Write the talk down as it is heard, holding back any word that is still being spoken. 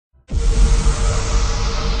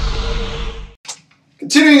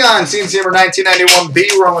Continuing on, CNC number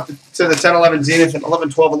 1991B. We're on to the 10-11 Zenith and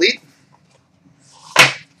 11-12 Elite.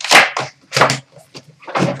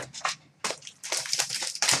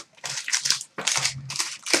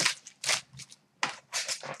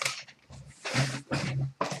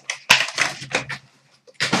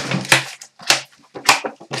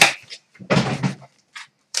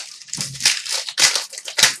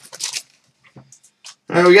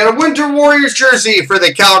 And we got a Winter Warriors jersey for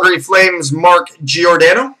the Calgary Flames, Mark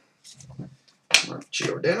Giordano.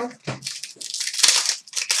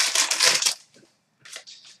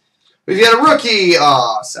 We've got a rookie,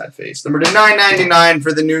 sad face, number to 999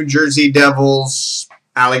 for the New Jersey Devils,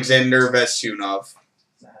 Alexander Vesunov.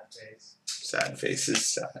 Sad face. Sad face is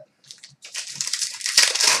sad.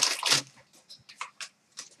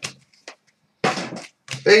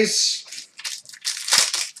 Base.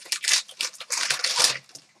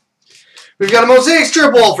 We've got a Mosaics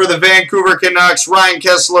triple for the Vancouver Canucks, Ryan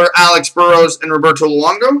Kessler, Alex Burrows, and Roberto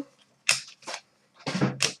Luongo.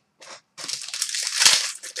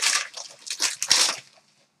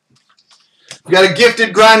 We got a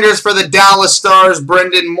gifted grinders for the Dallas Stars,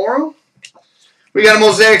 Brendan Morrow. We got a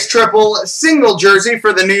Mosaics triple single jersey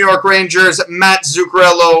for the New York Rangers, Matt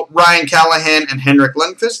Zuccarello, Ryan Callahan, and Henrik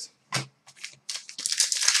Lundqvist.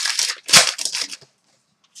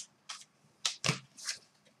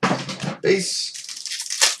 Base.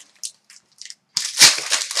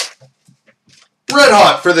 Red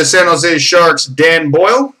Hot for the San Jose Sharks, Dan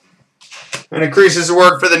Boyle. And increases the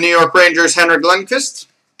word for the New York Rangers, Henrik Lundqvist.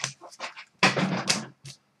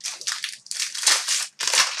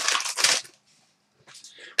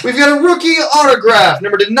 We've got a rookie autograph,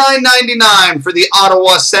 number to 999 for the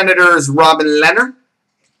Ottawa Senators, Robin Lehner.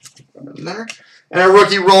 And a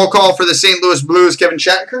rookie roll call for the St. Louis Blues, Kevin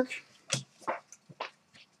Shattenkirk.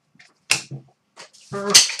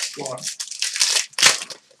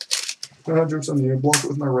 Jokes on you. Block it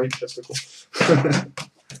with my right testicle.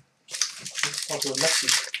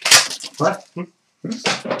 What?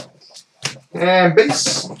 And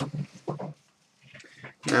base.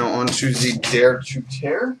 Now on to the Dare to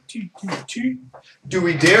Tear. Do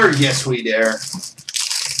we dare? Yes, we dare. In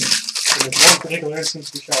this one particular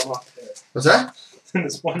instance, we shall not dare. What's that? In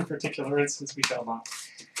this one particular instance, we shall not.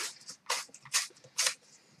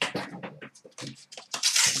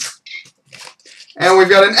 And we've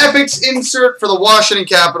got an Epics insert for the Washington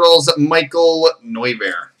Capitals, Michael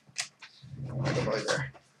Neuber.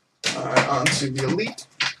 Alright, on to the Elite.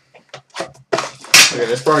 Okay,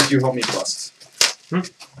 this product you help me bust.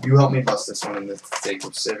 You help me bust this one in the sake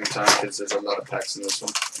of saving time because there's a lot of packs in this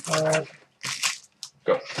one.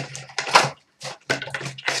 Go.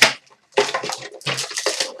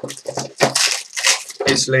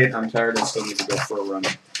 It's late, I'm tired, I still need to go for a run.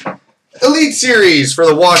 Elite Series for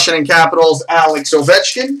the Washington Capitals, Alex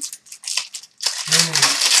Ovechkin.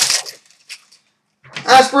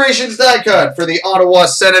 Aspirations die cut for the Ottawa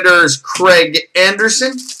Senators, Craig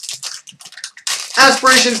Anderson.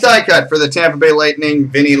 Aspirations die cut for the Tampa Bay Lightning,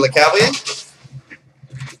 Vinny LeCavalier.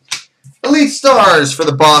 Elite Stars for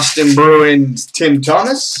the Boston Bruins, Tim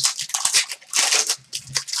Thomas.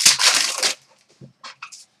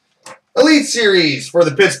 Elite Series for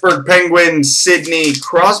the Pittsburgh Penguins, Sidney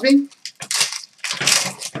Crosby.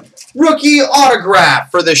 Rookie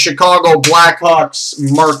autograph for the Chicago Blackhawks,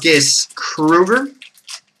 Marcus Kruger.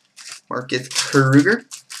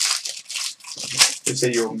 They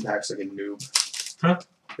say you open packs like a noob. Huh?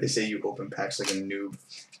 They say you open packs like a noob.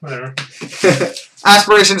 Whatever.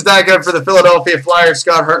 Aspirations die cut for the Philadelphia Flyers,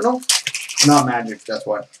 Scott Hartnell. Not Magic, that's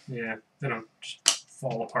why. Yeah, they don't just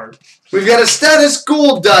fall apart. We've got a status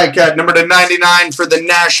gold die cut, number to 99 for the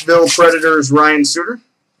Nashville Predators, Ryan Suter.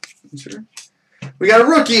 We got a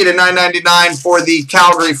rookie to 999 for the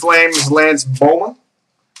Calgary Flames, Lance Boma.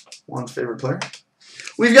 One's favorite player.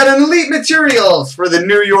 We've got an Elite Materials for the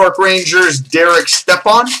New York Rangers, Derek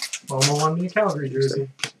Stepan. Boma won the Calgary jersey.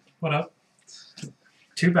 What up?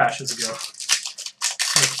 2 bashes ago.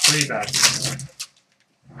 Or 3 bashes ago.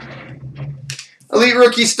 Elite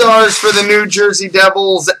Rookie Stars for the New Jersey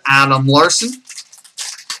Devils, Adam Larson.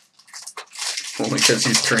 Only because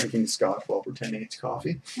he's drinking scotch while pretending it's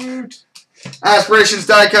coffee. Aspirations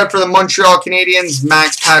die cut for the Montreal Canadiens,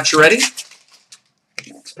 Max Pacioretty.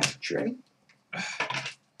 It's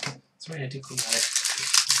very anticlimactic.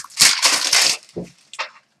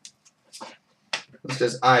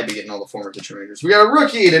 Because I be getting all the former Detroiters. We got a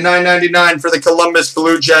rookie to 999 for the Columbus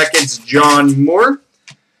Blue Jackets, John Moore.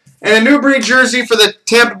 And a new breed jersey for the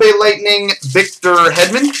Tampa Bay Lightning, Victor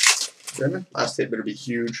Hedman. Last hit better be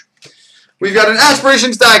huge. We've got an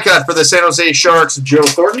Aspirations die cut for the San Jose Sharks, Joe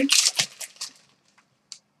Thornton.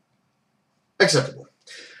 Acceptable.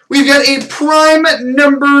 We've got a prime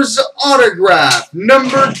numbers autograph,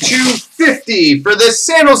 number 250 for the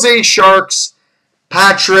San Jose Sharks,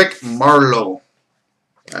 Patrick Marleau.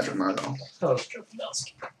 That was Joe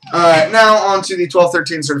Pavelski. All right, now on to the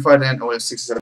 12-13 certified and OF 67.